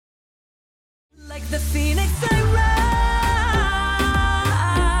the phoenix I rise.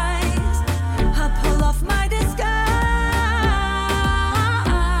 I pull off my disguise.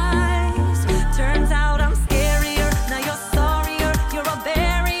 Turns out I'm scarier. Now you're sorrier. You're a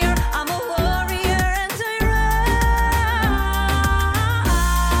barrier. I'm a warrior and I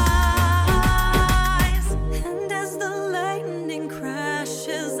rise. And as the lightning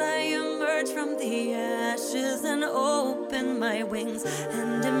crashes, I emerge from the ashes and open my wings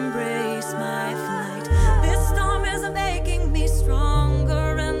and embrace my flight. This storm is making me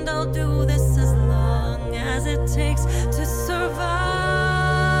stronger, and I'll do this as long as it takes to survive.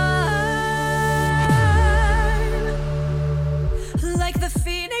 Like the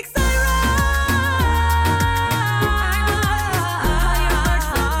phoenix I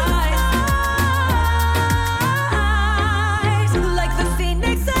rise. Like the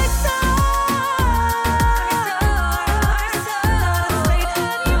phoenix I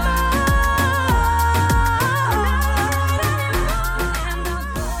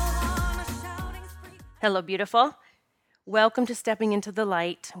Hello, beautiful. Welcome to Stepping into the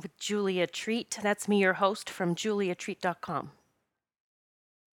Light with Julia Treat. That's me, your host from juliatreat.com.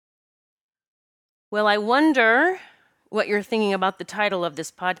 Well, I wonder what you're thinking about the title of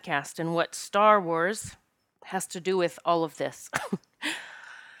this podcast and what Star Wars has to do with all of this.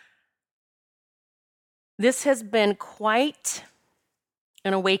 This has been quite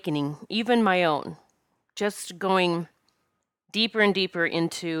an awakening, even my own, just going deeper and deeper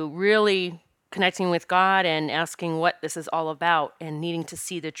into really connecting with God and asking what this is all about and needing to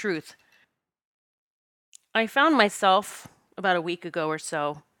see the truth. I found myself about a week ago or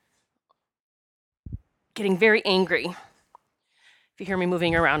so getting very angry. If you hear me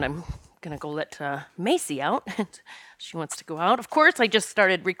moving around, I'm going to go let Macy out. She wants to go out. Of course, I just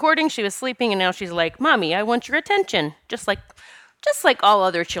started recording. She was sleeping, and now she's like, "Mommy, I want your attention." Just like all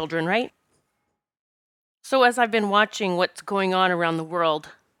other children, right? So as I've been watching what's going on around the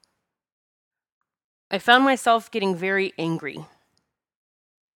world, I found myself getting very angry.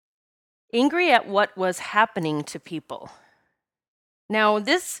 Angry at what was happening to people. Now,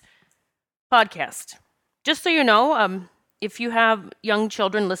 this podcast, just so you know, if you have young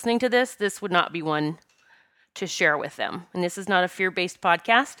children listening to this, this would not be one to share with them. And this is not a fear-based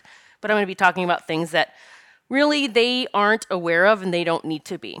podcast, but I'm going to be talking about things that really they aren't aware of and they don't need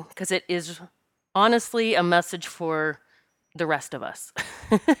to be, because it is honestly a message for the rest of us.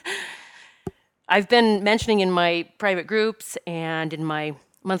 I've been mentioning in my private groups and in my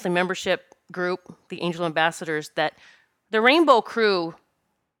monthly membership group, the Angel Ambassadors, that the Rainbow Crew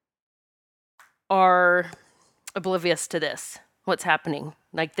are oblivious to this, what's happening.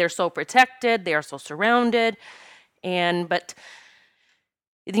 Like, they're so protected, they are so surrounded, but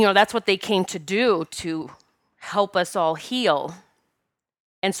that's what they came to do, to help us all heal.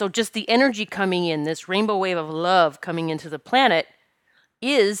 And so just the energy coming in, this rainbow wave of love coming into the planet,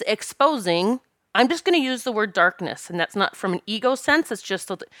 is exposing, I'm just going to use the word darkness, and that's not from an ego sense, it's just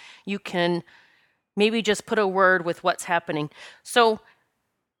so that you can maybe just put a word with what's happening. So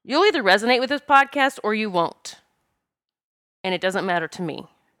you'll either resonate with this podcast or you won't. And it doesn't matter to me,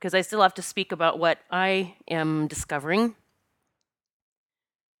 because I still have to speak about what I am discovering.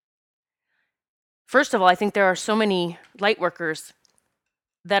 First of all, I think there are so many light workers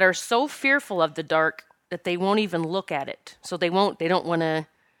that are so fearful of the dark that they won't even look at it. So they don't want to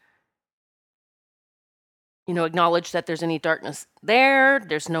acknowledge that there's any darkness there.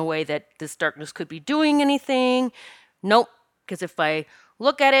 There's no way that this darkness could be doing anything. Nope, because if I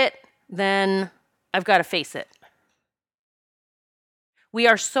look at it, then I've got to face it. We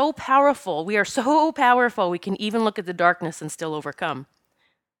are so powerful. We can even look at the darkness and still overcome.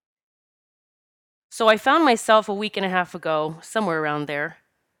 So I found myself a week and a half ago, somewhere around there,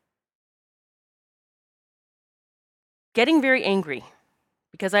 getting very angry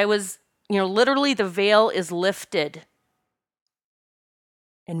because I was, literally the veil is lifted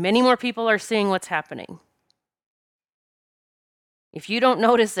and many more people are seeing what's happening. If you don't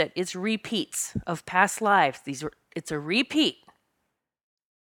notice it, it's repeats of past lives. It's a repeat.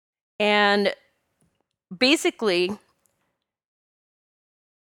 And basically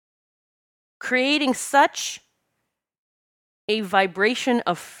creating such a vibration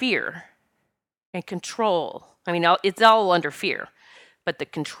of fear and control. I mean, it's all under fear, but the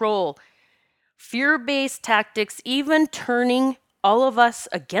control, fear-based tactics, even turning all of us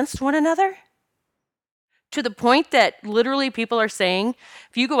against one another, to the point that literally people are saying,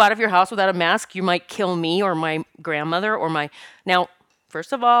 if you go out of your house without a mask, you might kill me or my grandmother or Now,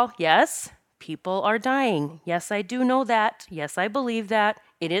 first of all, yes, people are dying. Yes, I do know that. Yes, I believe that.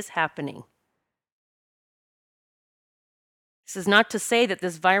 It is happening. This is not to say that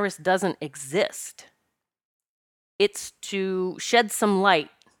this virus doesn't exist. It's to shed some light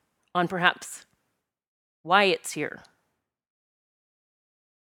on perhaps why it's here.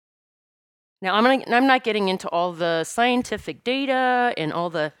 Now, I'm not getting into all the scientific data and all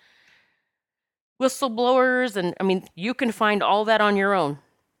the whistleblowers, and I mean, you can find all that on your own.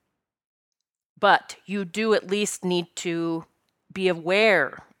 But you do at least need to be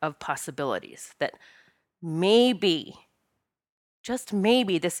aware of possibilities that maybe, just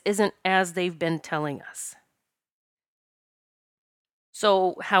maybe, this isn't as they've been telling us.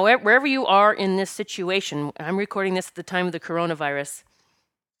 So, however, wherever you are in this situation, I'm recording this at the time of the coronavirus,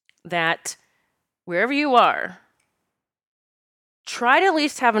 that wherever you are, try to at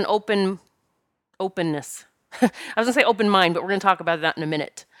least have an openness. I was gonna say open mind, but we're gonna talk about that in a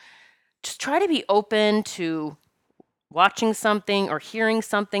minute. Just try to be open to watching something or hearing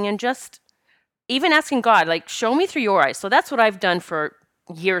something and just even asking God, like, show me through your eyes. So that's what I've done for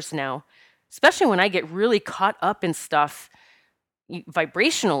years now, especially when I get really caught up in stuff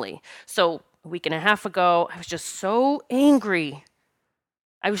vibrationally. So a week and a half ago, I was just so angry.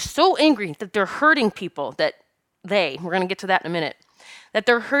 I was so angry that they're hurting people, we're going to get to that in a minute, that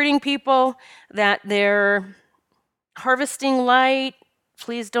they're hurting people, that they're harvesting light.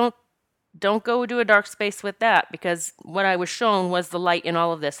 Please don't go to a dark space with that, because what I was shown was the light in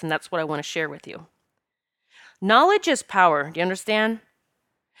all of this, and that's what I want to share with you. Knowledge is power. Do you understand?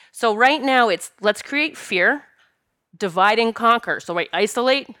 So right now it's let's create fear, divide and conquer. So right,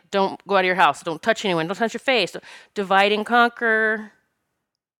 isolate, don't go out of your house, don't touch anyone, don't touch your face. Divide and conquer.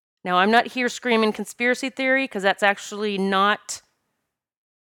 Now, I'm not here screaming conspiracy theory, because that's actually not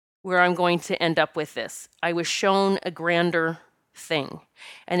where I'm going to end up with this. I was shown a grander thing,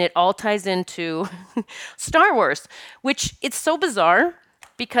 and it all ties into Star Wars, which it's so bizarre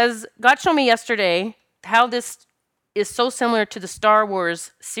because God showed me yesterday how this is so similar to the Star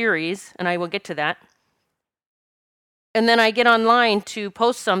Wars series, and I will get to that. And then I get online to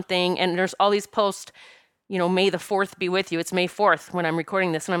post something, and there's all these posts, May the 4th be with you. It's May 4th when I'm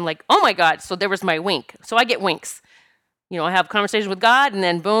recording this, and I'm like, oh my God, so there was my wink. So I get winks. I have conversations with God, and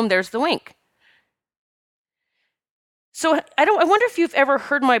then boom, there's the wink. So I wonder if you've ever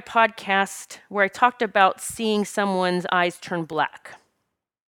heard my podcast where I talked about seeing someone's eyes turn black.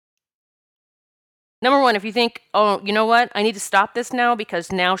 Number one, if you think, oh, you know what, I need to stop this now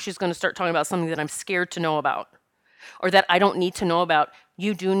because now she's going to start talking about something that I'm scared to know about or that I don't need to know about,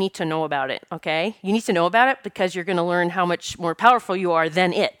 you do need to know about it, okay? You need to know about it because you're going to learn how much more powerful you are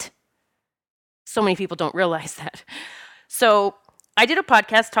than it. So many people don't realize that. So I did a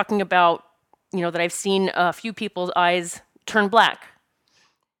podcast talking about, that I've seen a few people's eyes turn black.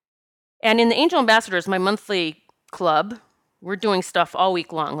 And in the Angel Ambassadors, my monthly club, we're doing stuff all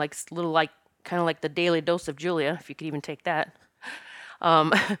week long, kind of like the daily dose of Julia, if you could even take that.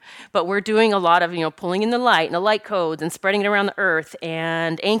 But we're doing a lot of, pulling in the light and the light codes and spreading it around the earth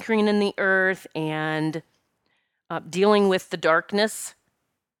and anchoring in the earth and dealing with the darkness,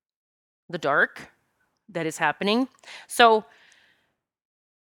 the dark that is happening. So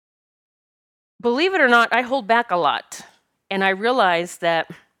believe it or not, I hold back a lot. And I realize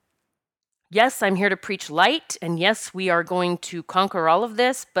that, yes, I'm here to preach light. And yes, we are going to conquer all of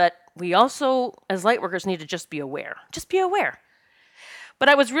this. But we also, as light workers, need to just be aware. Just be aware. But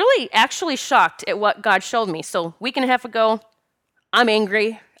I was really actually shocked at what God showed me. So a week and a half ago, I'm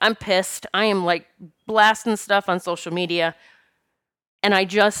angry. I'm pissed. I am blasting stuff on social media. And I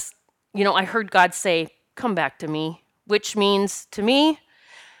just, I heard God say, come back to me, which means to me,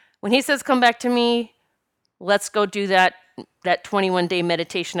 when he says, come back to me, let's go do that 21-day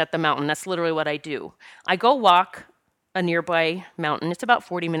meditation at the mountain. That's literally what I do. I go walk a nearby mountain. It's about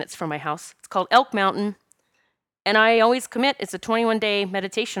 40 minutes from my house. It's called Elk Mountain. And I always commit. It's a 21-day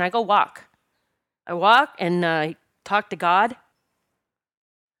meditation. I go walk. I walk and I talk to God.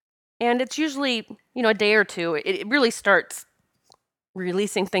 And it's usually, a day or two. It really starts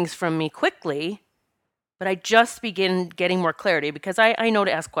releasing things from me quickly. But I just begin getting more clarity because I know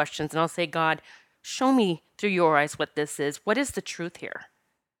to ask questions. And I'll say, God, show me through your eyes what this is. What is the truth here?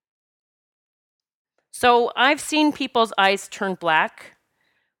 So I've seen people's eyes turn black.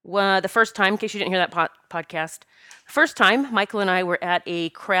 The first time, in case you didn't hear that podcast, the first time, Michael and I were at a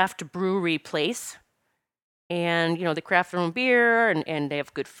craft brewery place. And, they craft their own beer and they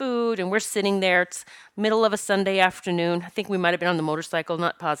have good food. And we're sitting there. It's middle of a Sunday afternoon. I think we might have been on the motorcycle,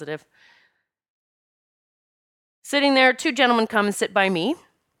 not positive. Sitting there, two gentlemen come and sit by me.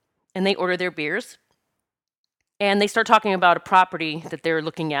 And they order their beers. And they start talking about a property that they're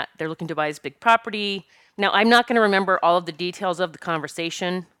looking at. They're looking to buy this big property. Now, I'm not going to remember all of the details of the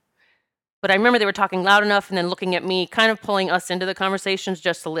conversation. But I remember they were talking loud enough and then looking at me, kind of pulling us into the conversations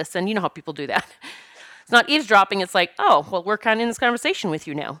just to listen. You know how people do that. It's not eavesdropping. It's like, oh, well, we're kind of in this conversation with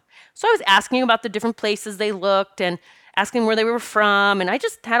you now. So I was asking about the different places they looked and asking where they were from. And I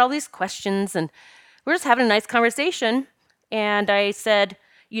just had all these questions and we were just having a nice conversation. And I said,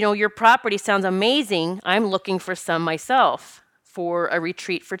 your property sounds amazing. I'm looking for some myself for a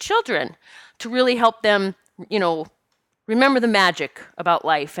retreat for children to really help them, remember the magic about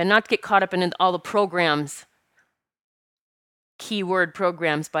life and not get caught up in all the programs. Keyword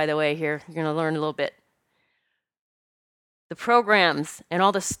programs, by the way, here. You're going to learn a little bit. The programs and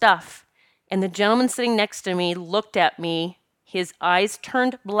all the stuff. And the gentleman sitting next to me looked at me. His eyes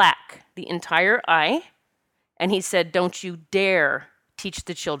turned black, the entire eye. And he said, "Don't you dare teach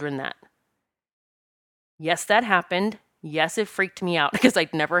the children that." Yes, that happened. Yes, it freaked me out because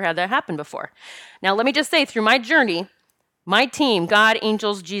I'd never had that happen before. Now, let me just say, through my journey, my team, God,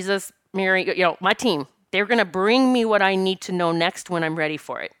 angels, Jesus, Mary, my team, they're going to bring me what I need to know next when I'm ready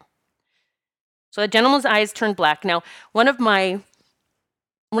for it. So the gentleman's eyes turned black. Now, one of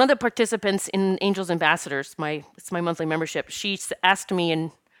the participants in Angels Ambassadors, it's my monthly membership, she asked me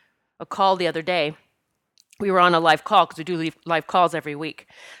in a call the other day. We were on a live call because we do live calls every week.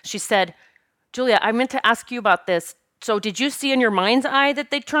 She said, "Julia, I meant to ask you about this. So did you see in your mind's eye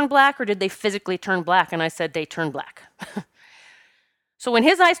that they turned black or did they physically turn black?" And I said, "They turned black." So when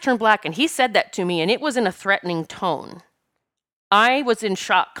his eyes turned black and he said that to me and it was in a threatening tone, I was in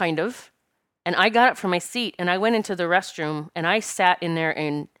shock kind of. And I got up from my seat and I went into the restroom and I sat in there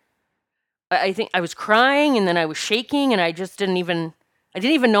and I think I was crying and then I was shaking and I didn't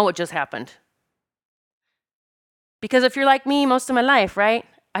even know what just happened. Because if you're like me most of my life, right?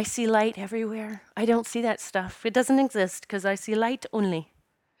 I see light everywhere. I don't see that stuff. It doesn't exist because I see light only.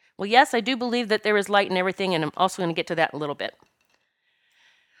 Well, yes, I do believe that there is light in everything, and I'm also going to get to that in a little bit.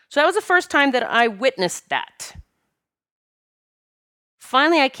 So that was the first time that I witnessed that.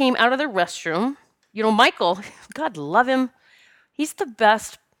 Finally, I came out of the restroom. Michael, God love him, he's the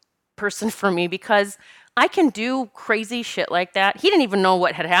best person for me because I can do crazy shit like that. He didn't even know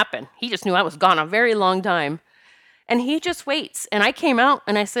what had happened. He just knew I was gone a very long time. And he just waits. And I came out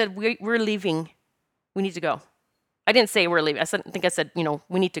and I said, we're leaving. We need to go. I didn't say we're leaving. I think I said,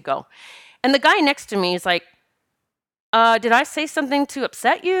 we need to go. And the guy next to me is like, did I say something to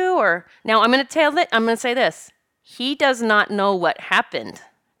upset you? Or now I'm going to say this. He does not know what happened.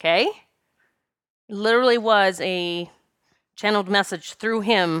 Okay? It literally was a channeled message through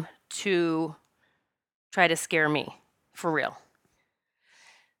him to try to scare me for real.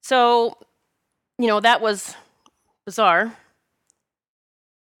 So, that was bizarre.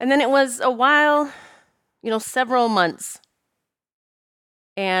 And then it was a while, several months.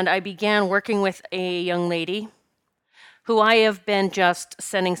 And I began working with a young lady who I have been just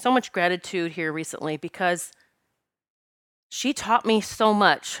sending so much gratitude here recently because she taught me so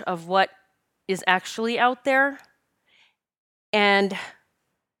much of what is actually out there. And,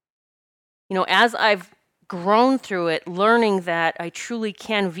 as I've grown through it, learning that I truly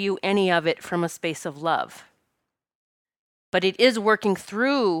can view any of it from a space of love. But it is working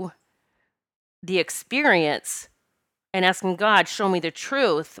through the experience and asking God, show me the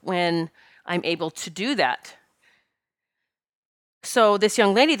truth when I'm able to do that. So this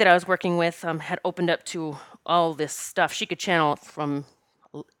young lady that I was working with had opened up to all this stuff. She could channel from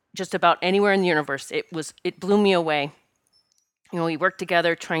just about anywhere in the universe. It blew me away. We worked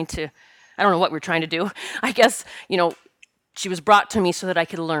together I don't know what we were trying to do. I guess, she was brought to me so that I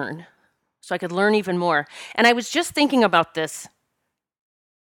could learn. So I could learn even more. And I was just thinking about this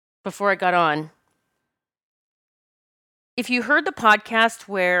before I got on. If you heard the podcast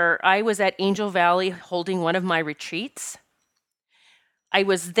where I was at Angel Valley holding one of my retreats, I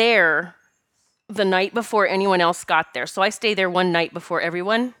was there the night before anyone else got there. So I stayed there one night before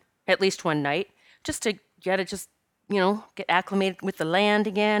everyone, at least one night, just to get acclimated with the land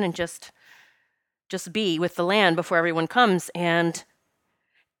again and just be with the land before everyone comes. And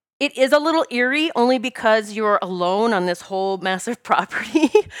it is a little eerie only because you're alone on this whole massive property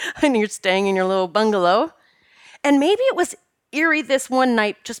and you're staying in your little bungalow. And maybe it was eerie this one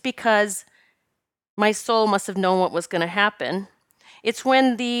night just because my soul must have known what was going to happen. It's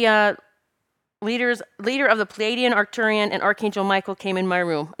when the leader of the Pleiadian, Arcturian, and Archangel Michael came in my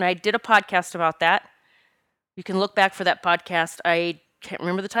room. And I did a podcast about that. You can look back for that podcast. I can't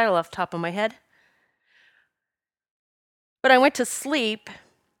remember the title off the top of my head. But I went to sleep.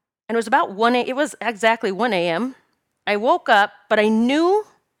 And it was exactly 1 a.m. I woke up, but I knew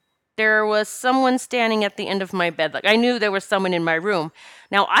there was someone standing at the end of my bed. Like I knew there was someone in my room.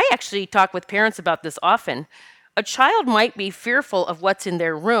 Now, I actually talk with parents about this often. A child might be fearful of what's in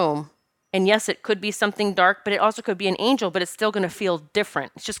their room, And yes, it could be something dark, but it also could be an angel, but it's still going to feel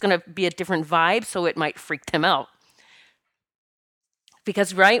different. It's just going to be a different vibe, so it might freak them out.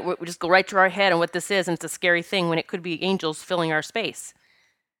 Because, right, we just go right to our head on what this is, and it's a scary thing when it could be angels filling our space.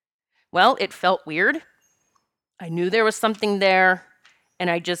 Well, it felt weird. I knew there was something there, and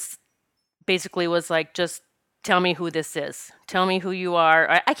I just basically was like, just tell me who this is. Tell me who you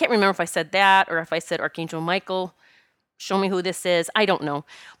are. I can't remember if I said that or if I said Archangel Michael. Show me who this is. I don't know.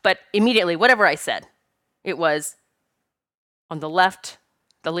 But immediately, whatever I said, it was on the left,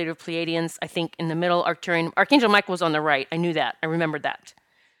 the leader of Pleiadians, I think in the middle, Arcturian. Archangel Michael was on the right. I knew that. I remembered that.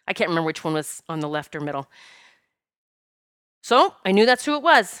 I can't remember which one was on the left or middle. So I knew that's who it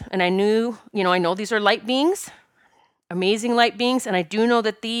was. And I knew, I know these are light beings, amazing light beings. And I do know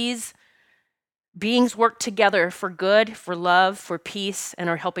that these beings work together for good, for love, for peace, and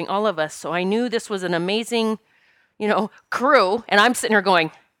are helping all of us. So I knew this was an amazing, crew. And I'm sitting here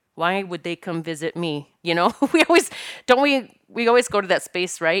going, why would they come visit me? We always, we always go to that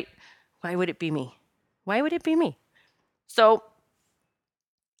space, right? Why would it be me? Why would it be me? So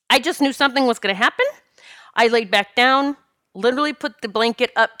I just knew something was going to happen. I laid back down, literally put the blanket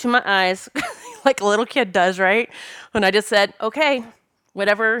up to my eyes like a little kid does, right? And I just said, okay,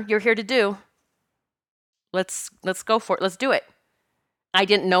 whatever you're here to do, let's go for it. Let's do it. I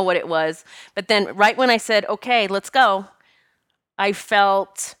didn't know what it was. But then right when I said, okay, let's go, I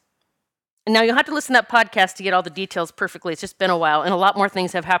felt, now you'll have to listen to that podcast to get all the details perfectly. It's just been a while, and a lot more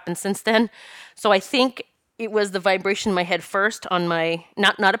things have happened since then. So I think it was the vibration in my head first on my,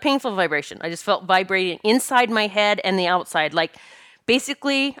 not a painful vibration. I just felt vibrating inside my head and the outside. Like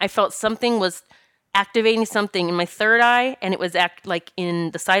basically I felt something was activating something in my third eye, and it was like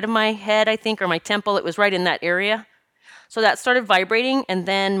in the side of my head, I think, or my temple. It was right in that area. So that started vibrating, and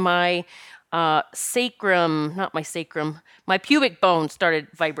then my sacrum, not my sacrum, my pubic bone started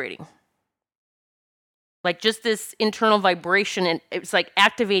vibrating. Like just this internal vibration, and it was like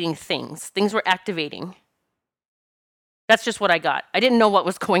activating things. Things were activating. That's just what I got. I didn't know what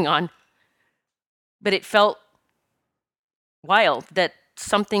was going on, but it felt wild that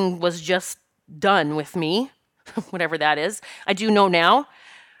something was just done with me, whatever that is. I do know now,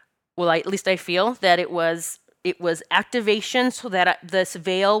 well, at least I feel that it was activation so that this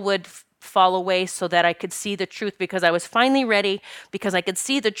veil would fall away so that I could see the truth, because I was finally ready, because I could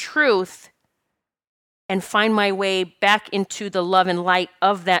see the truth and find my way back into the love and light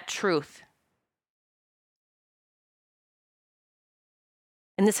of that truth.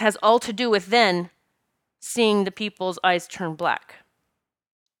 And this has all to do with then seeing the people's eyes turn black.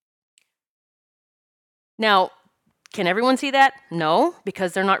 Now, can everyone see that? No,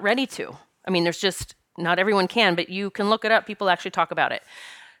 because they're not ready to. I mean, there's just, not everyone can, but you can look it up. People actually talk about it.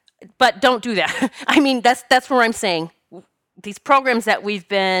 But don't do that. I mean, that's where I'm saying. These programs that have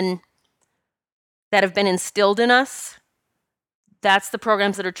been instilled in us, that's the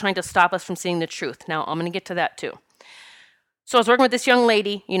programs that are trying to stop us from seeing the truth. Now, I'm going to get to that too. So I was working with this young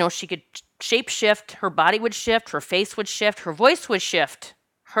lady. She could shape shift. Her body would shift. Her face would shift. Her voice would shift.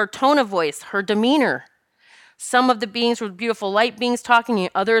 Her tone of voice, her demeanor. Some of the beings were beautiful light beings talking, and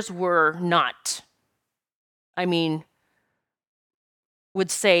others were not. I mean, would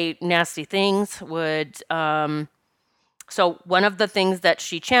say nasty things, so one of the things that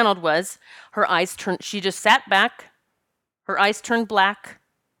she channeled was her eyes turned, she just sat back, her eyes turned black,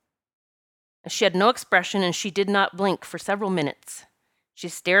 she had no expression, and she did not blink for several minutes. She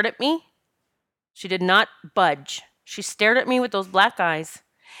stared at me. She did not budge. She stared at me with those black eyes,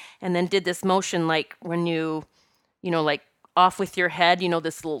 and then did this motion like when like off with your head,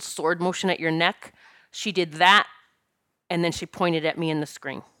 this little sword motion at your neck. She did that, and then she pointed at me in the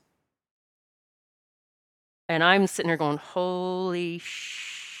screen. And I'm sitting there going, holy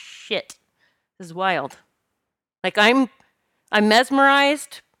shit, this is wild. Like I'm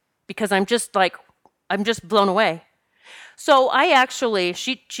mesmerized because I'm just blown away. So I actually,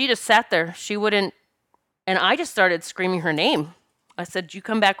 she just sat there. She wouldn't, and I just started screaming her name. I said, you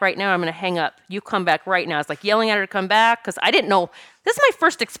come back right now. I'm going to hang up. You come back right now. I was like yelling at her to come back because I didn't know. This is my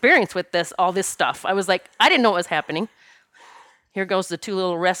first experience with all this stuff. I was like, I didn't know what was happening. Here goes the two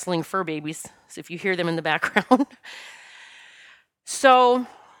little wrestling fur babies, so if you hear them in the background. So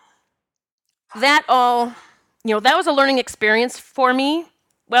that all, that was a learning experience for me.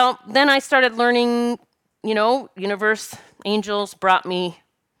 Well, then I started learning, universe, angels brought me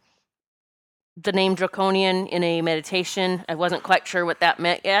the name Draconian in a meditation. I wasn't quite sure what that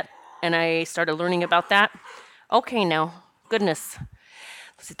meant yet, and I started learning about that. Okay, now, goodness,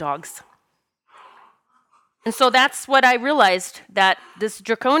 those dogs. And so that's what I realized, that this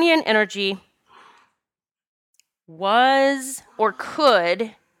Draconian energy was or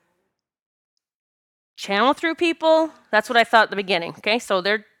could channel through people. That's what I thought at the beginning. Okay, so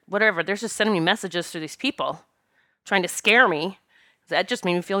they're just sending me messages through these people, trying to scare me. That just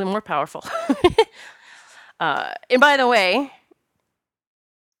made me feel even more powerful. And by the way,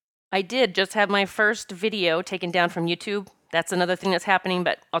 I did just have my first video taken down from YouTube. That's another thing that's happening,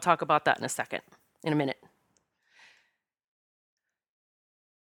 but I'll talk about that in a minute.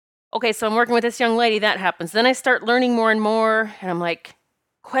 Okay, so I'm working with this young lady, that happens. Then I start learning more and more, and I'm like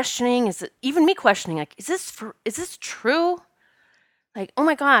questioning, even me questioning, like, is this true? Like, oh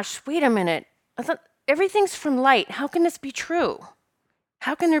my gosh, wait a minute. I thought everything's from light. How can this be true?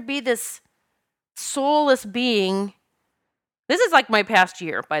 How can there be this soulless being? This is like my past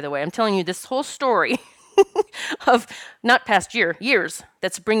year, by the way. I'm telling you this whole story of not past year, years,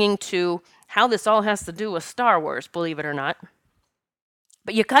 that's bringing to how this all has to do with Star Wars, believe it or not.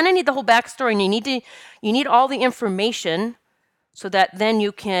 But you kind of need the whole backstory, and you need all the information so that then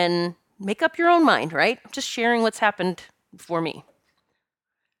you can make up your own mind, right? I'm just sharing what's happened for me.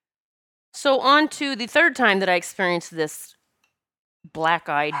 So on to the third time that I experienced this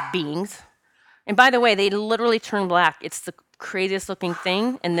black-eyed beings. And by the way, they literally turn black. It's the craziest looking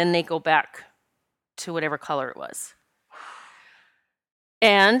thing, and then they go back to whatever color it was.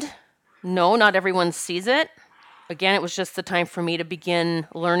 And no, not everyone sees it. Again, it was just the time for me to begin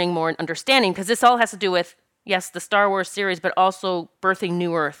learning more and understanding, because this all has to do with, yes, the Star Wars series, but also birthing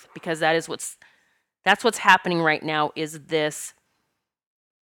New Earth, because that's what's happening right now, is this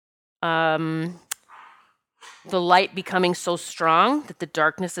the light becoming so strong that the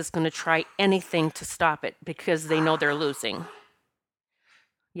darkness is going to try anything to stop it, because they know they're losing.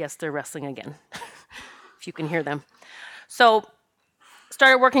 Yes, they're wrestling again, if you can hear them. So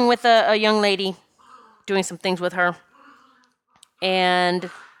started working with a young lady, doing some things with her, and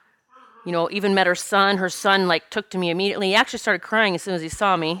even met her son. Her son took to me immediately. He actually started crying as soon as he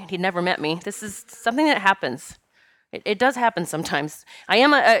saw me. He'd never met me. This is something that happens. It does happen sometimes. I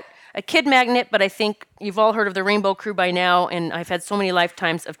am a kid magnet, but I think you've all heard of the Rainbow Crew by now, and I've had so many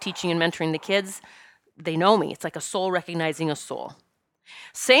lifetimes of teaching and mentoring the kids. They know me. It's like a soul recognizing a soul.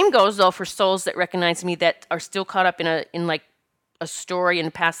 Same goes, though, for souls that recognize me that are still caught up in a story in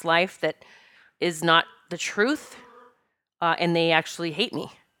a past life that is not the truth, and they actually hate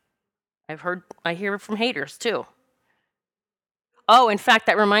me. I hear from haters, too. Oh, in fact,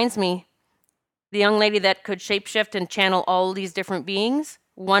 that reminds me, the young lady that could shapeshift and channel all these different beings,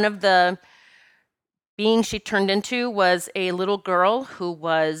 one of the beings she turned into was a little girl who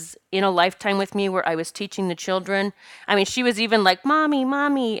was in a lifetime with me where I was teaching the children. I mean, she was even like, "Mommy,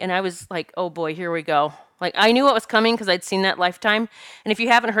 Mommy," and I was like, oh boy, here we go. I knew what was coming because I'd seen that lifetime. And if you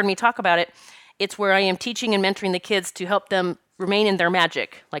haven't heard me talk about it, it's where I am teaching and mentoring the kids to help them remain in their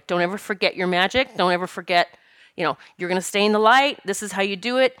magic. Don't ever forget your magic. Don't ever forget, you're going to stay in the light. This is how you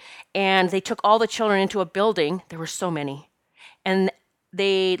do it. And they took all the children into a building. There were so many. And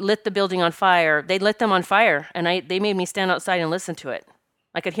they lit the building on fire. They lit them on fire. And they made me stand outside and listen to it.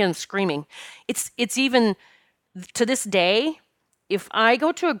 I could hear them screaming. It's even, to this day, if I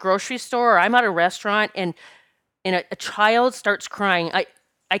go to a grocery store or I'm at a restaurant and a child starts crying,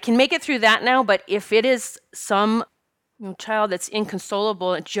 I can make it through that now, but if it is some child that's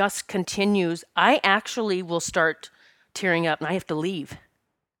inconsolable and just continues, I actually will start tearing up and I have to leave.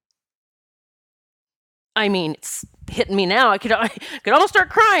 I mean, it's hitting me now. I could almost start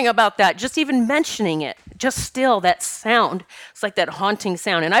crying about that, just even mentioning it. Just still, that sound. It's like that haunting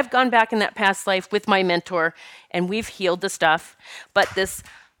sound. And I've gone back in that past life with my mentor, and we've healed the stuff. But this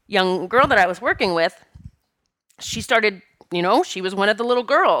young girl that I was working with, she started, she was one of the little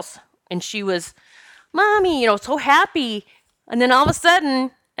girls. And she was, "Mommy," so happy. And then all of a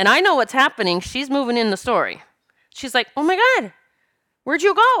sudden, and I know what's happening, she's moving in the story. She's like, "Oh my God, where'd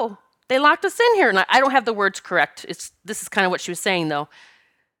you go? They locked us in here." And I don't have the words correct. This is kind of what she was saying, though.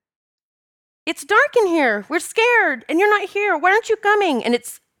 "It's dark in here. We're scared. And you're not here. Why aren't you coming?" And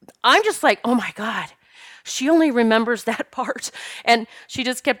I'm just like, oh my God. She only remembers that part. And she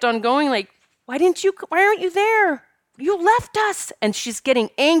just kept on going why aren't you there? You left us. And she's getting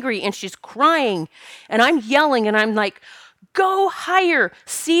angry and she's crying. And I'm yelling and I'm like, "Go higher.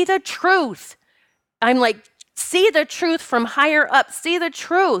 See the truth." I'm like, "See the truth from higher up. See the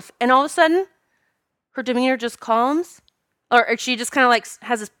truth." And all of a sudden, her demeanor just calms. Or she just kind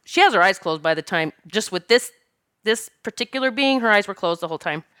of she has her eyes closed by the time, just with this particular being, her eyes were closed the whole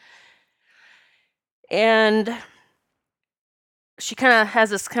time. And she kind of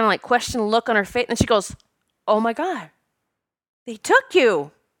has this kind of question look on her face. And she goes, "Oh my God, they took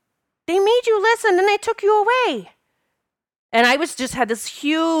you. They made you listen and they took you away." And I had this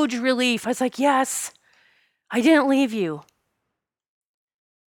huge relief. I was like, yes, I didn't leave you.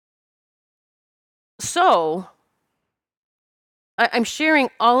 So I'm sharing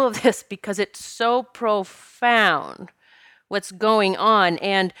all of this because it's so profound what's going on.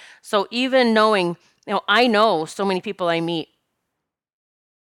 And so even knowing, I know so many people I meet,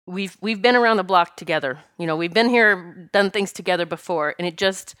 we've been around the block together. We've been here, done things together before, and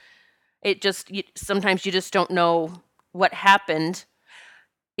sometimes you just don't know what happened.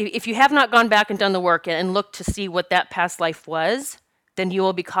 If you have not gone back and done the work and looked to see what that past life was, then you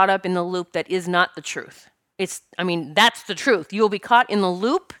will be caught up in the loop that is not the truth. That's the truth. You will be caught in the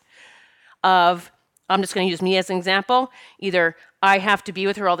loop of, I'm just going to use me as an example. Either I have to be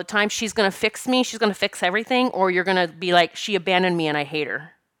with her all the time, she's going to fix me, she's going to fix everything, or you're going to be like, she abandoned me and I hate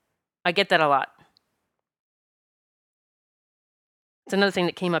her. I get that a lot. It's another thing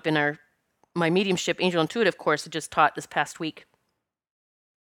that came up in my mediumship angel intuitive course I just taught this past week.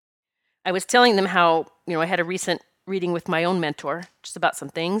 I was telling them how, I had a recent reading with my own mentor, just about some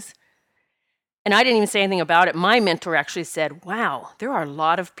things. And I didn't even say anything about it. My mentor actually said, wow, there are a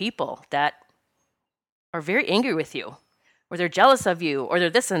lot of people that are very angry with you, or they're jealous of you, or they're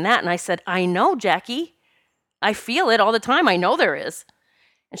this and that. And I said, I know, Jackie. I feel it all the time. I know there is.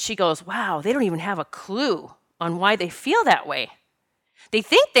 And she goes, wow, they don't even have a clue on why they feel that way. They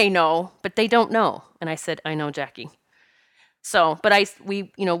think they know, but they don't know. And I said, I know, Jackie. So, but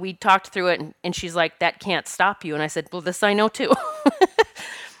we talked through it, and she's like, that can't stop you. And I said, well, this I know too.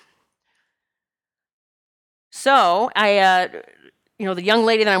 So the young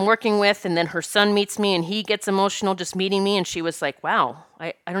lady that I'm working with, and then her son meets me, and he gets emotional just meeting me. And she was like, wow,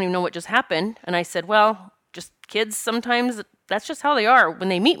 I don't even know what just happened. And I said, well, just kids, sometimes that's just how they are when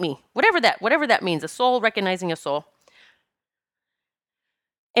they meet me, whatever that means, a soul recognizing a soul.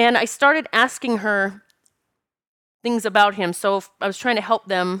 And I started asking her things about him. So I was trying to help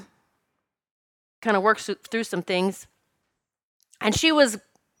them kind of work through some things. And she was,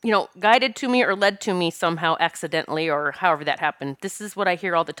 guided to me or led to me somehow accidentally, or however that happened. This is what I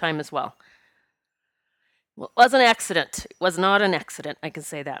hear all the time as well. Well, it was an accident. It was not an accident. I can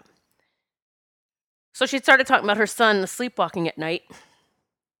say that. So she started talking about her son sleepwalking at night.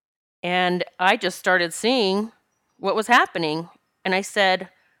 And I just started seeing what was happening. And I said,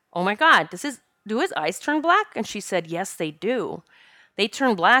 oh my God, do his eyes turn black? And she said, yes, they do. They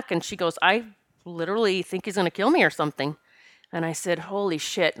turn black. And she goes, I literally think he's going to kill me or something. And I said, holy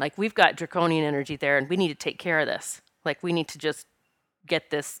shit, like we've got draconian energy there and we need to take care of this. Like we need to just get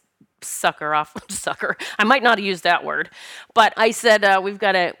this sucker off. Sucker. I might not have used that word, but I said, we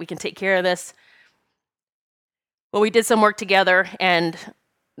can take care of this. Well, we did some work together and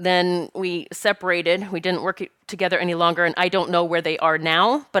then we separated. We didn't work together any longer, and I don't know where they are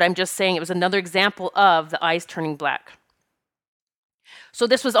now, but I'm just saying it was another example of the eyes turning black. So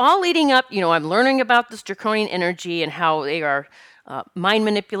this was all leading up, I'm learning about this draconian energy and how they are mind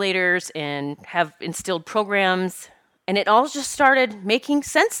manipulators and have instilled programs, and it all just started making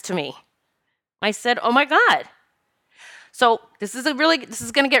sense to me. I said, oh my God. So this is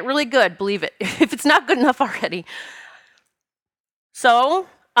going to get really good, believe it, if it's not good enough already. So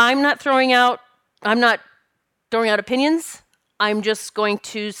I'm not throwing out opinions. I'm just going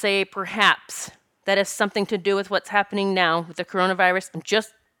to say perhaps that has something to do with what's happening now with the coronavirus. And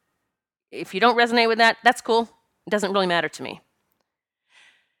just, if you don't resonate with that, that's cool. It doesn't really matter to me.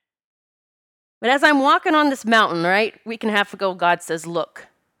 But as I'm walking on this mountain, right, a week and a half ago, God says, look,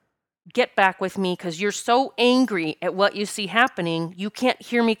 get back with me because you're so angry at what you see happening, you can't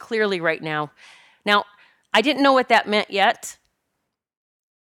hear me clearly right now. Now, I didn't know what that meant yet,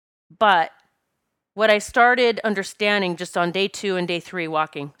 but what I started understanding just on day 2 and day 3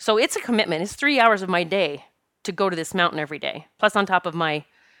 walking. So it's a commitment. It's 3 hours of my day to go to this mountain every day. Plus on top of my,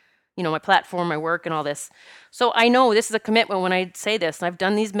 my platform, my work and all this. So I know this is a commitment when I say this. And I've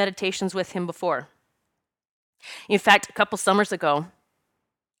done these meditations with him before. In fact, a couple summers ago,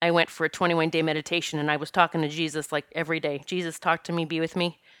 I went for a 21-day meditation and I was talking to Jesus like every day. Jesus, talk to me, be with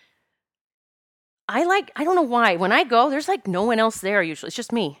me. I don't know why. When I go, there's like no one else there usually. It's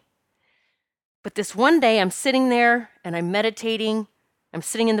just me. But this one day I'm sitting there and I'm meditating. I'm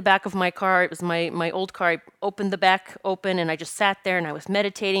sitting in the back of my car. It was my old car. I opened the back open and I just sat there and I was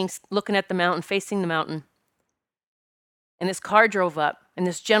meditating, looking at the mountain, facing the mountain. And this car drove up and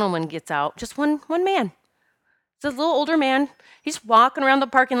this gentleman gets out, just one man. It's a little older man. He's walking around the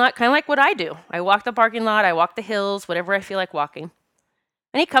parking lot, kind of like what I do. I walk the parking lot, I walk the hills, whatever I feel like walking.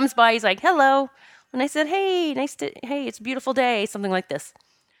 And he comes by, he's like, hello. And I said, hey, it's a beautiful day, something like this.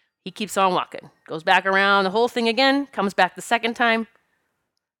 He keeps on walking, goes back around the whole thing again, comes back the second time.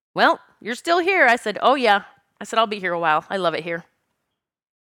 Well, you're still here. I said, oh yeah. I said, I'll be here a while. I love it here.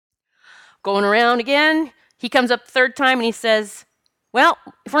 Going around again, he comes up the third time and he says, well,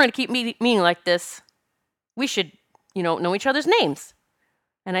 if we're going to keep meeting like this, we should, know each other's names.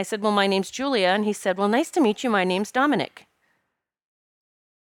 And I said, well, my name's Julia. And he said, well, nice to meet you. My name's Dominic.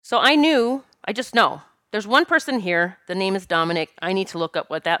 So I just know. There's one person here. The name is Dominic. I need to look up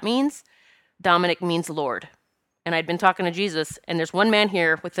what that means. Dominic means Lord. And I'd been talking to Jesus, and there's one man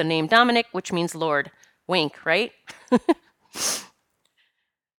here with the name Dominic, which means Lord. Wink, right?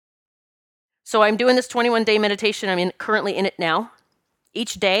 So I'm doing this 21-day meditation. I'm currently in it now.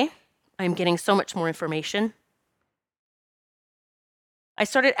 Each day, I'm getting so much more information. I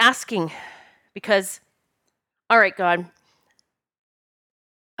started asking because, all right, God,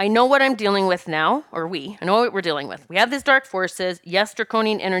 I know what I'm dealing with now, or I know what we're dealing with. We have these dark forces. Yes,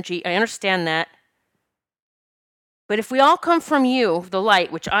 draconian energy. I understand that. But if we all come from you, the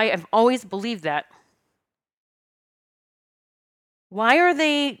light, which I have always believed that, why are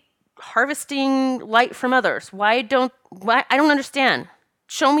they harvesting light from others? Why I don't understand.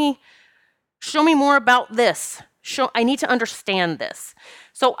 Show me more about this. I need to understand this.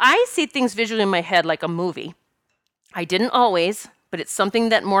 So I see things visually in my head like a movie. I didn't always, but it's something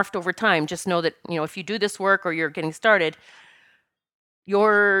that morphed over time. Just know that, if you do this work or you're getting started,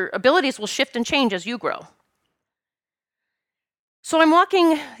 your abilities will shift and change as you grow. So I'm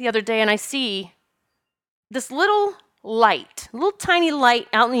walking the other day and I see this little tiny light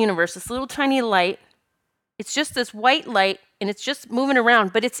out in the universe, this little tiny light. It's just this white light and it's just moving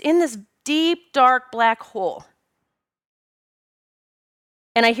around, but it's in this deep, dark black hole.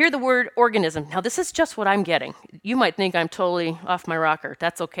 And I hear the word organism. Now, this is just what I'm getting. You might think I'm totally off my rocker.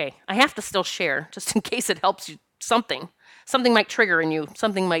 That's okay. I have to still share, just in case it helps you. Something might trigger in you.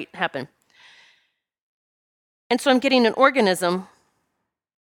 Something might happen. And so I'm getting an organism.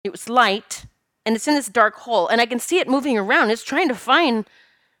 It was light, and it's in this dark hole. And I can see it moving around. It's trying to find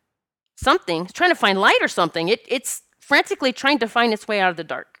something. It's trying to find light or something. It's frantically trying to find its way out of the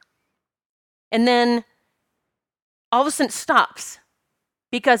dark. And then all of a sudden it stops.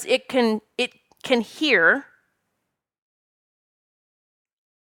 Because it can hear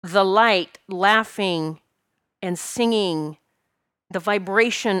the light laughing and singing, the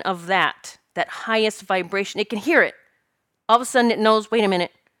vibration of that highest vibration. It can hear it. All of a sudden it knows, wait a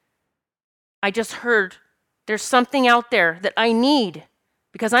minute, I just heard there's something out there that I need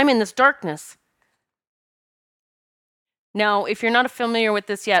because I'm in this darkness. Now, if you're not familiar with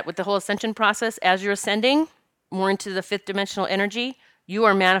this yet, with the whole ascension process, as you're ascending more into the fifth dimensional energy, you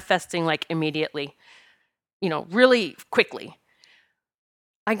are manifesting like immediately, really quickly.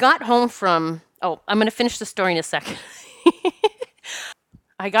 I got home from, I'm going to finish the story in a second.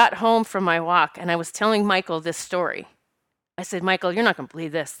 I got home from my walk and I was telling Michael this story. I said, Michael, you're not going to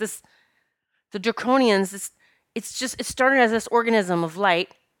believe this. The draconians, it started as this organism of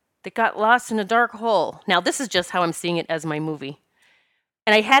light that got lost in a dark hole. Now, this is just how I'm seeing it as my movie.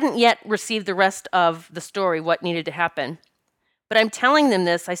 And I hadn't yet received the rest of the story, what needed to happen. But I'm telling them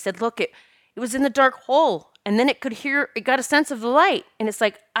this. I said, look, it was in the dark hole. And then it got a sense of the light. And it's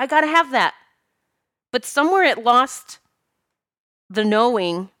like, I got to have that. But somewhere it lost the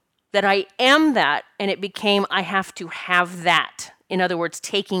knowing that I am that. And it became, I have to have that. In other words,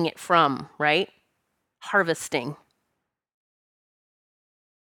 taking it from, right? Harvesting.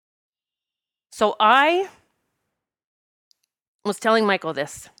 So I was telling Michael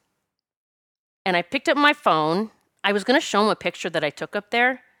this. And I picked up my phone. I was going to show him a picture that I took up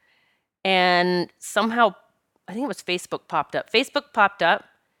there, and somehow, I think it was Facebook popped up. Facebook popped up,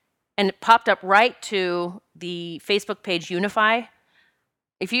 and it popped up right to the Facebook page Unify.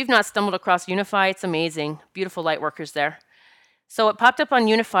 If you've not stumbled across Unify, it's amazing. Beautiful light workers there. So it popped up on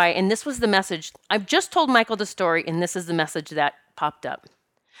Unify, and this was the message. I've just told Michael the story, and this is the message that popped up.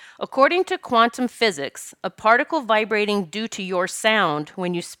 According to quantum physics, a particle vibrating due to your sound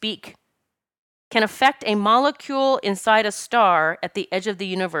when you speak can affect a molecule inside a star at the edge of the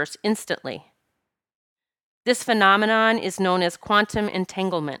universe instantly. This phenomenon is known as quantum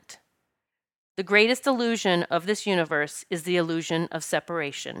entanglement. The greatest illusion of this universe is the illusion of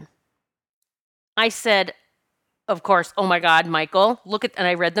separation. I said, of course, oh my God, Michael, and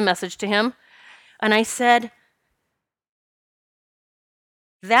I read the message to him, and I said,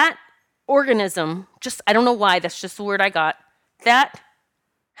 that organism, I don't know why, that's just the word I got, that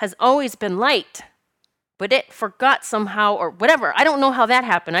has always been light, but it forgot somehow or whatever. I don't know how that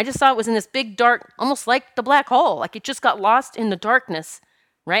happened. I just saw it was in this big dark, almost like the black hole, like it just got lost in the darkness,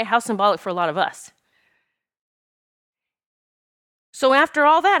 right? How symbolic for a lot of us. So after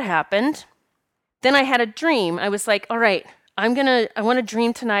all that happened, then I had a dream. I was like, all right, I want to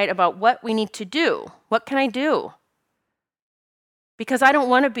dream tonight about what we need to do. What can I do? Because I don't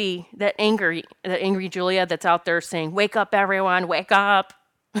want to be that angry Julia that's out there saying, wake up, everyone, wake up.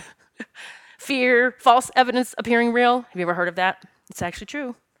 Fear, false evidence appearing real. Have you ever heard of that? It's actually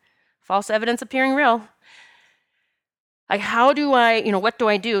true. False evidence appearing real. Like, how do I, what do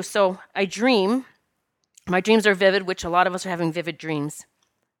I do? So I dream. My dreams are vivid, which a lot of us are having vivid dreams.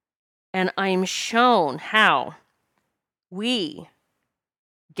 And I'm shown how we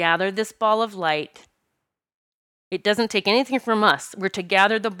gather this ball of light. It doesn't take anything from us. We're to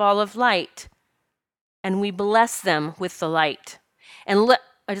gather the ball of light and we bless them with the light. And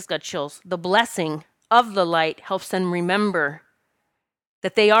I just got chills. The blessing of the light helps them remember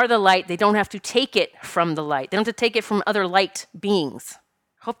that they are the light. They don't have to take it from the light. They don't have to take it from other light beings.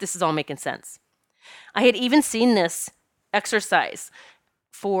 I hope this is all making sense. I had even seen this exercise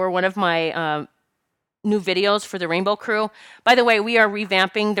for one of my new videos for the Rainbow Crew. By the way, we are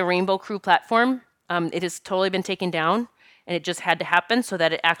revamping the Rainbow Crew platform. It has totally been taken down, and it just had to happen so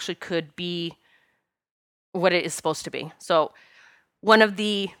that it actually could be what it is supposed to be. So one of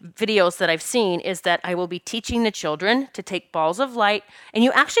the videos that I've seen is that I will be teaching the children to take balls of light, and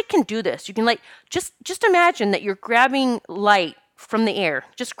you actually can do this. You can just imagine that you're grabbing light from the air,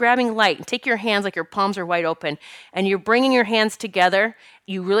 just grabbing light, and take your hands like your palms are wide open, and you're bringing your hands together.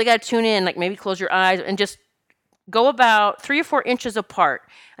 You really got to tune in, like maybe close your eyes and just go about 3 or 4 inches apart,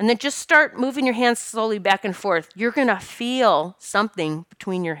 and then just start moving your hands slowly back and forth. You're going to feel something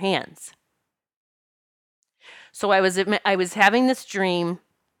between your hands. So I was having this dream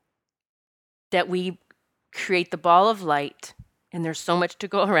that we create the ball of light, and there's so much to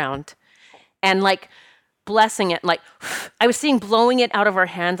go around, and like blessing it, like I was seeing blowing it out of our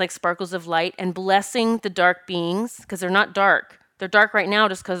hands like sparkles of light, and blessing the dark beings, because they're not dark. They're dark right now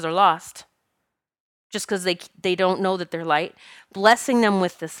just because they're lost, just because they don't know that they're light. Blessing them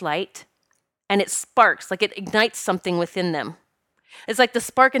with this light, and it sparks, like it ignites something within them. It's like the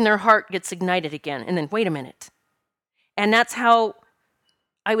spark in their heart gets ignited again, and then wait a minute. And that's how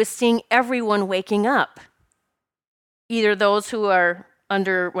I was seeing everyone waking up. Either those who are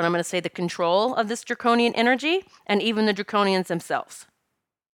under what I'm going to say the control of this draconian energy, and even the draconians themselves.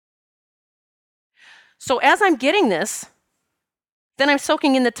 So as I'm getting this, then I'm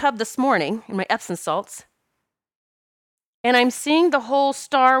soaking in the tub this morning in my Epsom salts, and I'm seeing the whole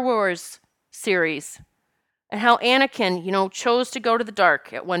Star Wars series and how Anakin, chose to go to the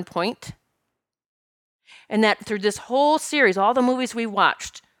dark at one point. And that through this whole series, all the movies we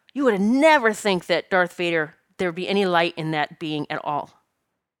watched, you would never think that Darth Vader, there would be any light in that being at all.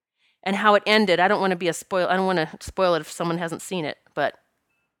 And how it ended, I don't want to spoil it if someone hasn't seen it, but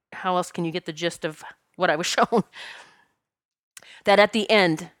how else can you get the gist of what I was shown? That at the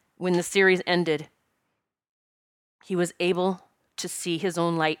end, when the series ended, he was able to see his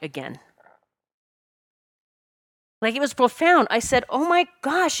own light again. Like, it was profound. I said, oh my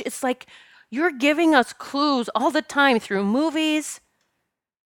gosh, it's like you're giving us clues all the time through movies,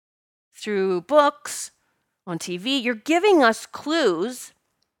 through books, on TV. You're giving us clues.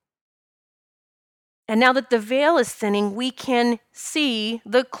 And now that the veil is thinning, we can see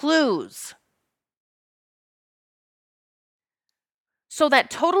the clues. So that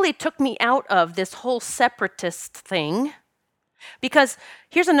totally took me out of this whole separatist thing. Because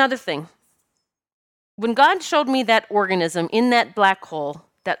here's another thing. When God showed me that organism in that black hole,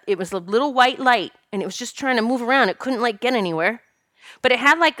 that it was a little white light, and it was just trying to move around. It couldn't get anywhere. But it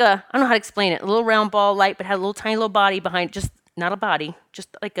had I don't know how to explain it, a little round ball light, but had a little tiny little body behind it, just not a body,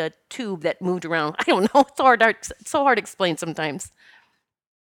 just like a tube that moved around. I don't know, it's so hard to explain sometimes.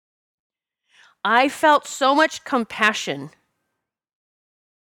 I felt so much compassion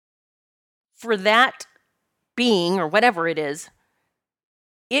for that being, or whatever it is.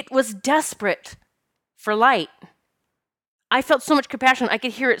 It was desperate for light. I felt so much compassion. I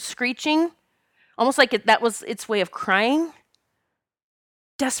could hear it screeching, almost like that was its way of crying.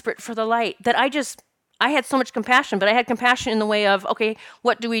 Desperate for the light. That I had so much compassion, but I had compassion in the way of, okay,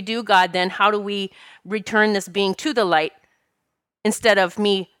 what do we do, God, then? How do we return this being to the light instead of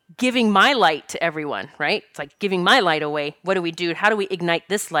me giving my light to everyone, right? It's like giving my light away. What do we do? How do we ignite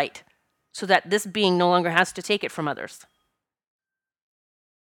this light so that this being no longer has to take it from others?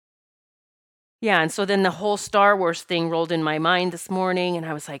 Yeah, and so then the whole Star Wars thing rolled in my mind this morning, and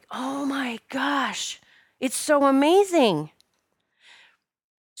I was like, oh my gosh, it's so amazing.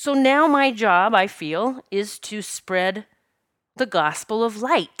 So now my job, I feel, is to spread the gospel of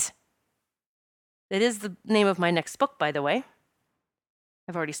light. That is the name of my next book, by the way.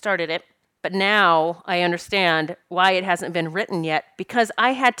 I've already started it, but now I understand why it hasn't been written yet, because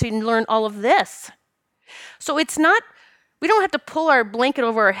I had to learn all of this. So we don't have to pull our blanket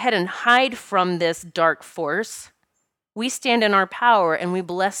over our head and hide from this dark force. We stand in our power and we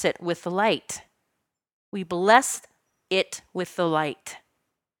bless it with the light. We bless it with the light.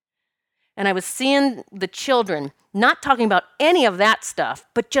 And I was seeing the children not talking about any of that stuff,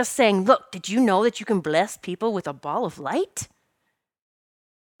 but just saying, look, did you know that you can bless people with a ball of light?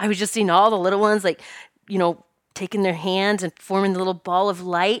 I was just seeing all the little ones, like, taking their hands and forming the little ball of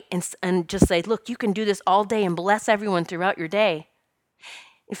light and just say, look, you can do this all day and bless everyone throughout your day.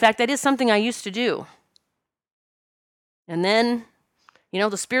 In fact, that is something I used to do. And then,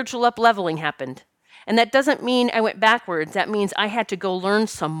 the spiritual up-leveling happened. And that doesn't mean I went backwards. That means I had to go learn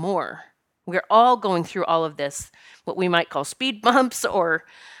some more. We're all going through all of this, what we might call speed bumps or,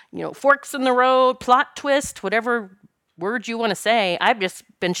 forks in the road, plot twist, whatever word you want to say. I've just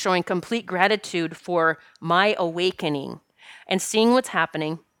been showing complete gratitude for my awakening and seeing what's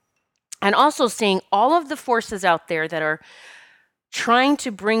happening, and also seeing all of the forces out there that are trying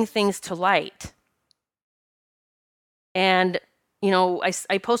to bring things to light. And,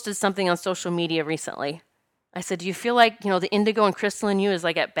 I posted something on social media recently. I said, do you feel like, the indigo and crystal in you is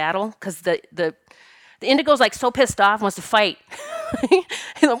like at battle? Because the indigo's like so pissed off, wants to fight.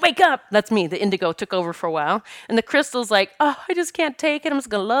 Wake up. That's me. The indigo took over for a while. And the crystal's like, oh, I just can't take it. I'm just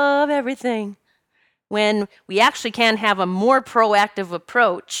going to love everything. When we actually can have a more proactive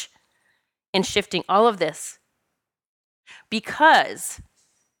approach in shifting all of this. Because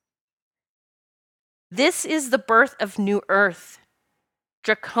this is the birth of new earth.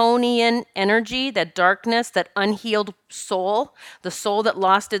 Draconian energy, that darkness, that unhealed soul, the soul that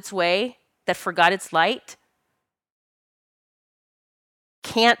lost its way, that forgot its light,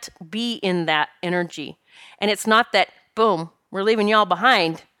 can't be in that energy. And it's not that, boom, we're leaving y'all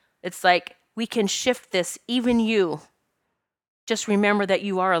behind. It's like, we can shift this, even you. Just remember that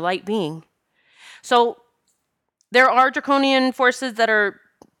you are a light being. So there are draconian forces that are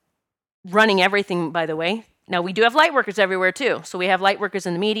running everything, by the way. Now, we do have light workers everywhere, too. So we have light workers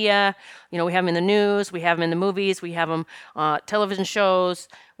in the media. We have them in the news. We have them in the movies. We have them television shows.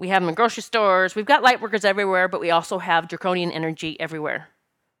 We have them in grocery stores. We've got light workers everywhere, but we also have draconian energy everywhere.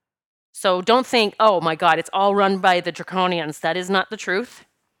 So don't think, oh, my God, it's all run by the draconians. That is not the truth.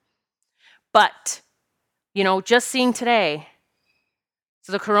 But, just seeing today,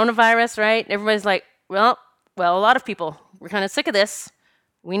 so the coronavirus, right? Everybody's like, well, a lot of people, we're kind of sick of this.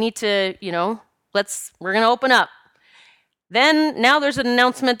 We need to, we're going to open up. Then now there's an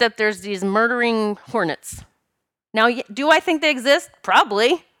announcement that there's these murdering hornets. Now, do I think they exist?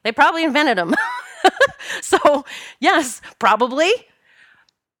 Probably. They probably invented them. So, yes, probably.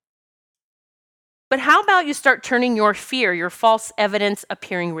 But how about you start turning your fear, your false evidence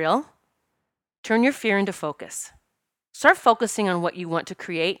appearing real? Turn your fear into focus. Start focusing on what you want to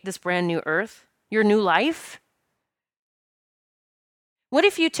create, this brand new earth, your new life. What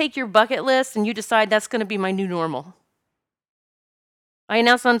if you take your bucket list and you decide that's going to be my new normal? I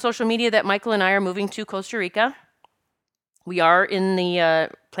announced on social media that Michael and I are moving to Costa Rica. We are in the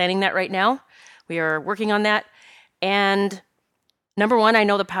planning that right now. We are working on that. And number one, I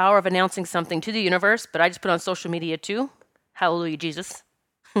know the power of announcing something to the universe, but I just put on social media too. Hallelujah, Jesus.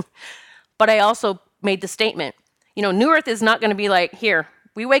 But I also made the statement, New Earth is not going to be like, here,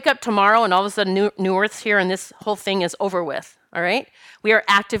 we wake up tomorrow and all of a sudden New Earth's here and this whole thing is over with. All right? We are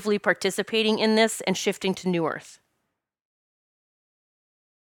actively participating in this and shifting to New Earth.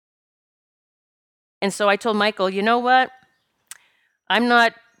 And so I told Michael, you know what? I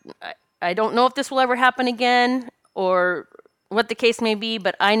don't know if this will ever happen again or what the case may be,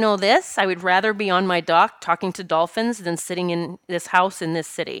 but I know this. I would rather be on my dock talking to dolphins than sitting in this house in this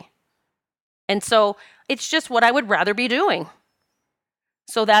city. And so it's just what I would rather be doing.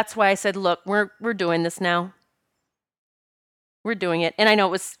 So that's why I said, look, we're doing this now. We're doing it. And I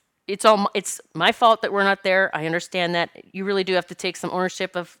know it's my fault that we're not there. I understand that. You really do have to take some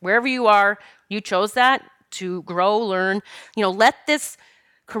ownership of wherever you are. You chose that to grow, learn. Let this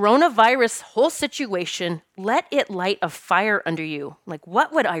coronavirus whole situation, let it light a fire under you. Like,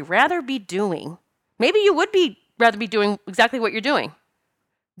 what would I rather be doing? Maybe you would rather be doing exactly what you're doing.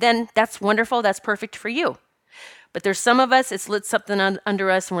 Then that's wonderful. That's perfect for you. But there's some of us, it's lit something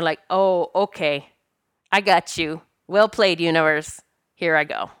under us and we're like, oh, okay, I got you. Well played, universe. Here I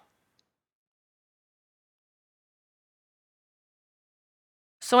go.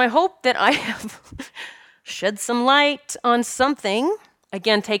 So I hope that I have shed some light on something.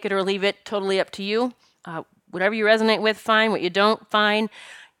 Again, take it or leave it, totally up to you. Whatever you resonate with, fine. What you don't, fine.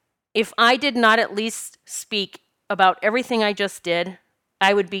 If I did not at least speak about everything I just did,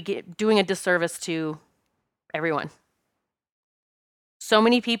 I would be doing a disservice to everyone. So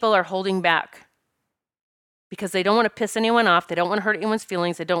many people are holding back because they don't want to piss anyone off. They don't want to hurt anyone's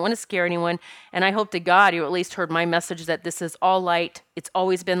feelings. They don't want to scare anyone. And I hope to God you at least heard my message that this is all light. It's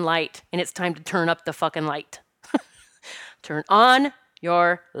always been light. And it's time to turn up the fucking light. Turn on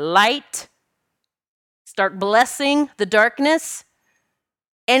your light. Start blessing the darkness.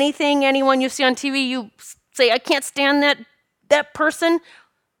 Anyone you see on TV, you say, I can't stand that person.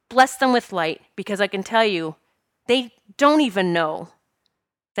 Bless them with light, because I can tell you, they don't even know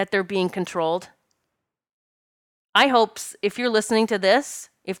that they're being controlled. I hope if you're listening to this,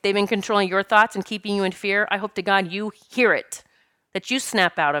 if they've been controlling your thoughts and keeping you in fear, I hope to God you hear it, that you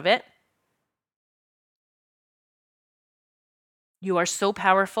snap out of it. You are so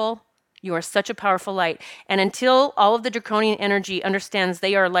powerful. You are such a powerful light. And until all of the draconian energy understands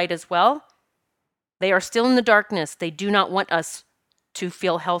they are light as well, they are still in the darkness. They do not want us to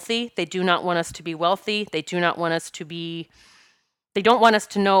feel healthy. They do not want us to be wealthy. They don't want us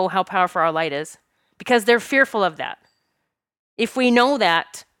to know how powerful our light is, because they're fearful of that. If we know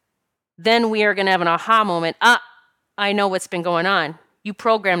that, then we are going to have an aha moment. I know what's been going on. You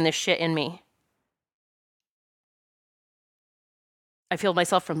programmed this shit in me. I've healed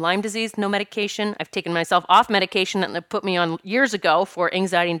myself from Lyme disease, no medication. I've taken myself off medication that put me on years ago for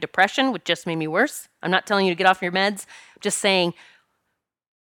anxiety and depression, which just made me worse. I'm not telling you to get off your meds. I'm just saying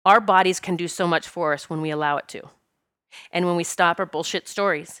our bodies can do so much for us when we allow it to. And when we stop our bullshit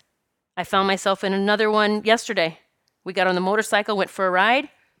stories. I found myself in another one yesterday. We got on the motorcycle, went for a ride.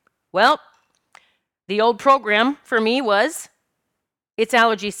 Well, the old program for me was, it's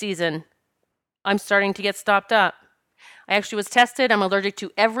allergy season. I'm starting to get stopped up. I actually was tested. I'm allergic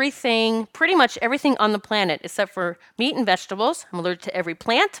to everything, pretty much everything on the planet, except for meat and vegetables. I'm allergic to every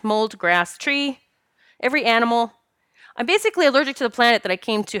plant, mold, grass, tree, every animal. I'm basically allergic to the planet that I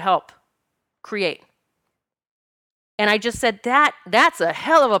came to help create. And I just said, that's a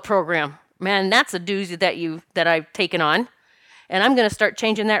hell of a program. Man, that's a doozy that I've taken on. And I'm going to start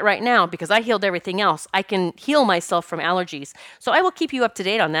changing that right now, because I healed everything else. I can heal myself from allergies. So I will keep you up to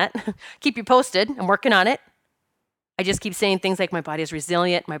date on that. Keep you posted. I'm working on it. I just keep saying things like, my body is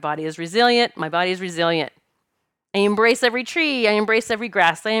resilient, my body is resilient, my body is resilient. I embrace every tree, I embrace every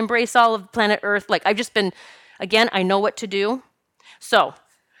grass, I embrace all of planet Earth. Like, I've just been, again, I know what to do. So,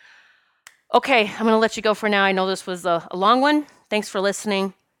 okay, I'm going to let you go for now. I know this was a long one. Thanks for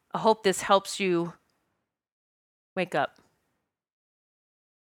listening. I hope this helps you wake up.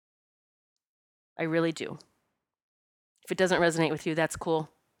 I really do. If it doesn't resonate with you, that's cool.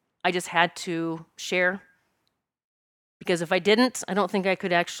 I just had to share. Because if I didn't, I don't think I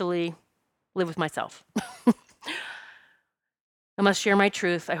could actually live with myself. I must share my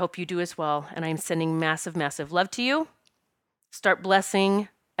truth. I hope you do as well. And I'm sending massive, massive love to you. Start blessing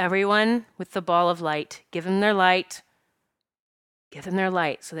everyone with the ball of light. Give them their light. Give them their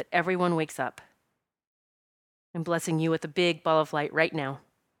light so that everyone wakes up. I'm blessing you with a big ball of light right now.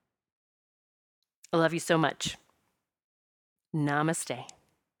 I love you so much. Namaste.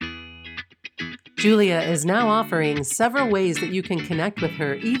 Julia is now offering several ways that you can connect with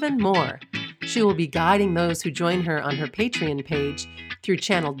her even more. She will be guiding those who join her on her Patreon page through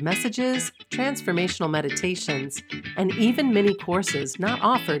channeled messages, transformational meditations, and even mini courses not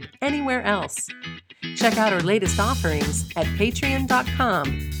offered anywhere else. Check out her latest offerings at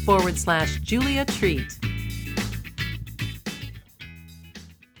patreon.com/Julia Treat.